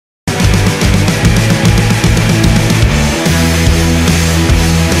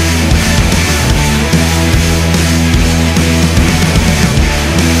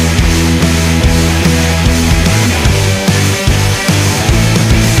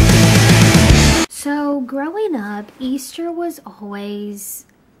growing up, Easter was always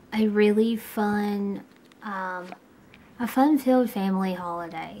a really fun, a fun-filled family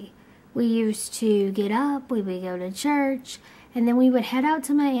holiday. We used to get up, we would go to church, and then we would head out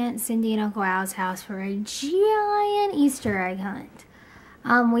to my Aunt Cindy and Uncle Al's house for a giant Easter egg hunt.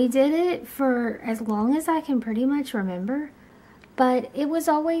 We did it for as long as I can pretty much remember, but it was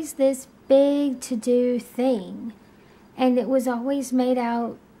always this big to-do thing, and it was always made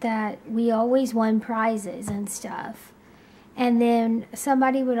out that we always won prizes and stuff. And then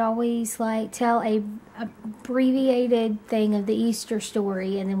somebody would always like tell a abbreviated thing of the Easter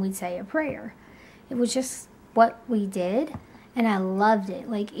story, and then we'd say a prayer. It was just what we did, and I loved it.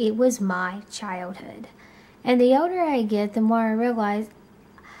 Like, it was my childhood. And the older I get, the more I realize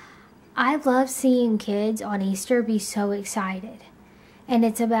I love seeing kids on Easter be so excited. And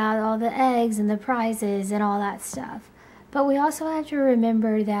it's about all the eggs and the prizes and all that stuff. But we also have to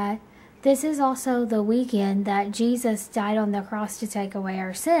remember that this is also the weekend that Jesus died on the cross to take away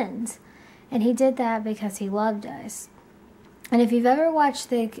our sins. And he did that because he loved us. And if you've ever watched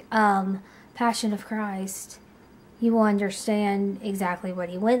the Passion of Christ, you will understand exactly what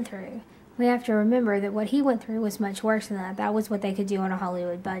he went through. We have to remember that what he went through was much worse than that. That was what they could do on a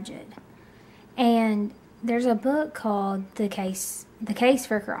Hollywood budget. And there's a book called The Case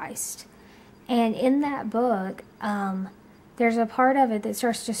for Christ. And in that book, there's a part of it that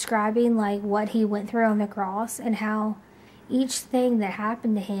starts describing like what he went through on the cross and how each thing that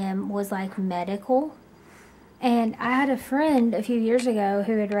happened to him was like medical. And I had a friend a few years ago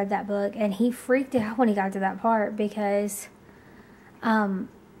who had read that book, and he freaked out when he got to that part because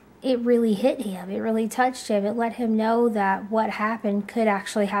it really hit him. It really touched him. It let him know that what happened could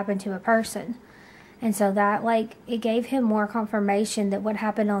actually happen to a person. And so that, like, it gave him more confirmation that what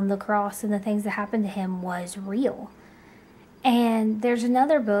happened on the cross and the things that happened to him was real. And there's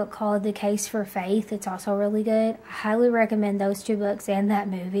another book called The Case for Faith. It's also really good. I highly recommend those two books and that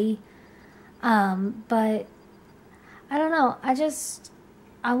movie. But I don't know.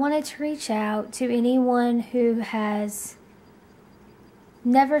 I wanted to reach out to anyone who has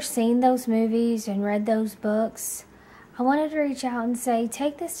never seen those movies and read those books. I wanted to reach out and say,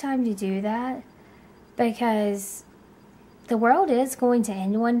 take this time to do that, because the world is going to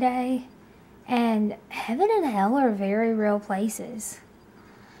end one day, and heaven and hell are very real places.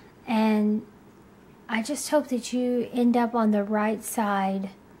 And I just hope that you end up on the right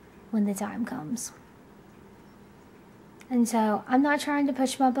side when the time comes. And so I'm not trying to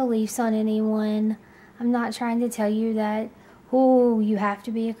push my beliefs on anyone. I'm not trying to tell you that, oh, you have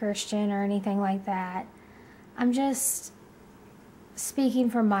to be a Christian or anything like that. I'm just speaking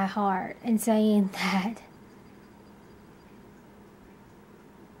from my heart and saying that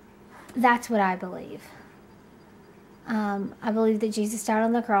that's what I believe. I believe that Jesus died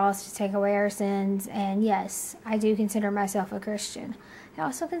on the cross to take away our sins, and yes, I do consider myself a Christian. I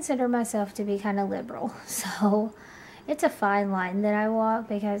also consider myself to be kind of liberal, so it's a fine line that I walk,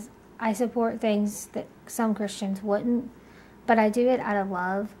 because I support things that some Christians wouldn't, but I do it out of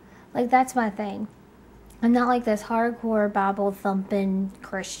love. Like, that's my thing. I'm not like this hardcore Bible-thumping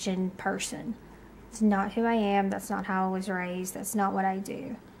Christian person. It's not who I am. That's not how I was raised. That's not what I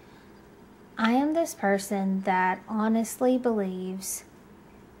do. I am this person that honestly believes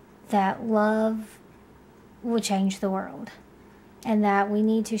that love will change the world, and that we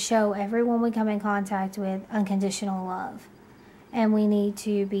need to show everyone we come in contact with unconditional love, and we need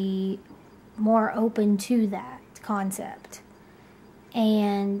to be more open to that concept.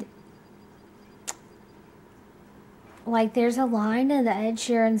 And like, there's a line in the Ed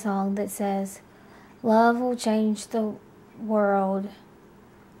Sheeran song that says, love will change the world.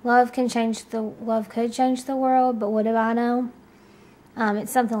 Love could change the world, but what do I know?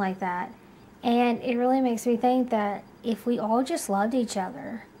 It's something like that. And it really makes me think that if we all just loved each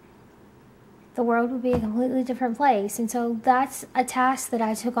other, the world would be a completely different place. And so that's a task that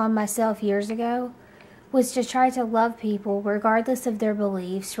I took on myself years ago, was to try to love people regardless of their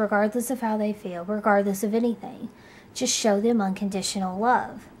beliefs, regardless of how they feel, regardless of anything. Just show them unconditional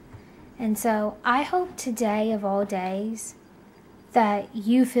love. And so I hope today of all days that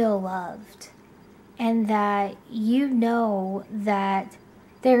you feel loved, and that you know that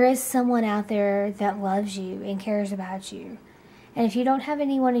there is someone out there that loves you and cares about you. And if you don't have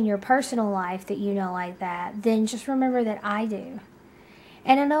anyone in your personal life that you know like that, then just remember that I do.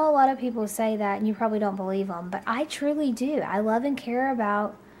 And I know a lot of people say that, and you probably don't believe them, but I truly do. I love and care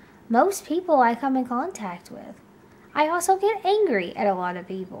about most people I come in contact with. I also get angry at a lot of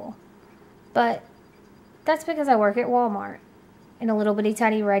people, but that's because I work at Walmart in a little bitty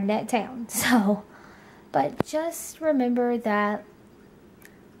tiny redneck town. So, but just remember that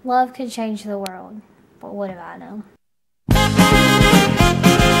love could change the world. But what do I know?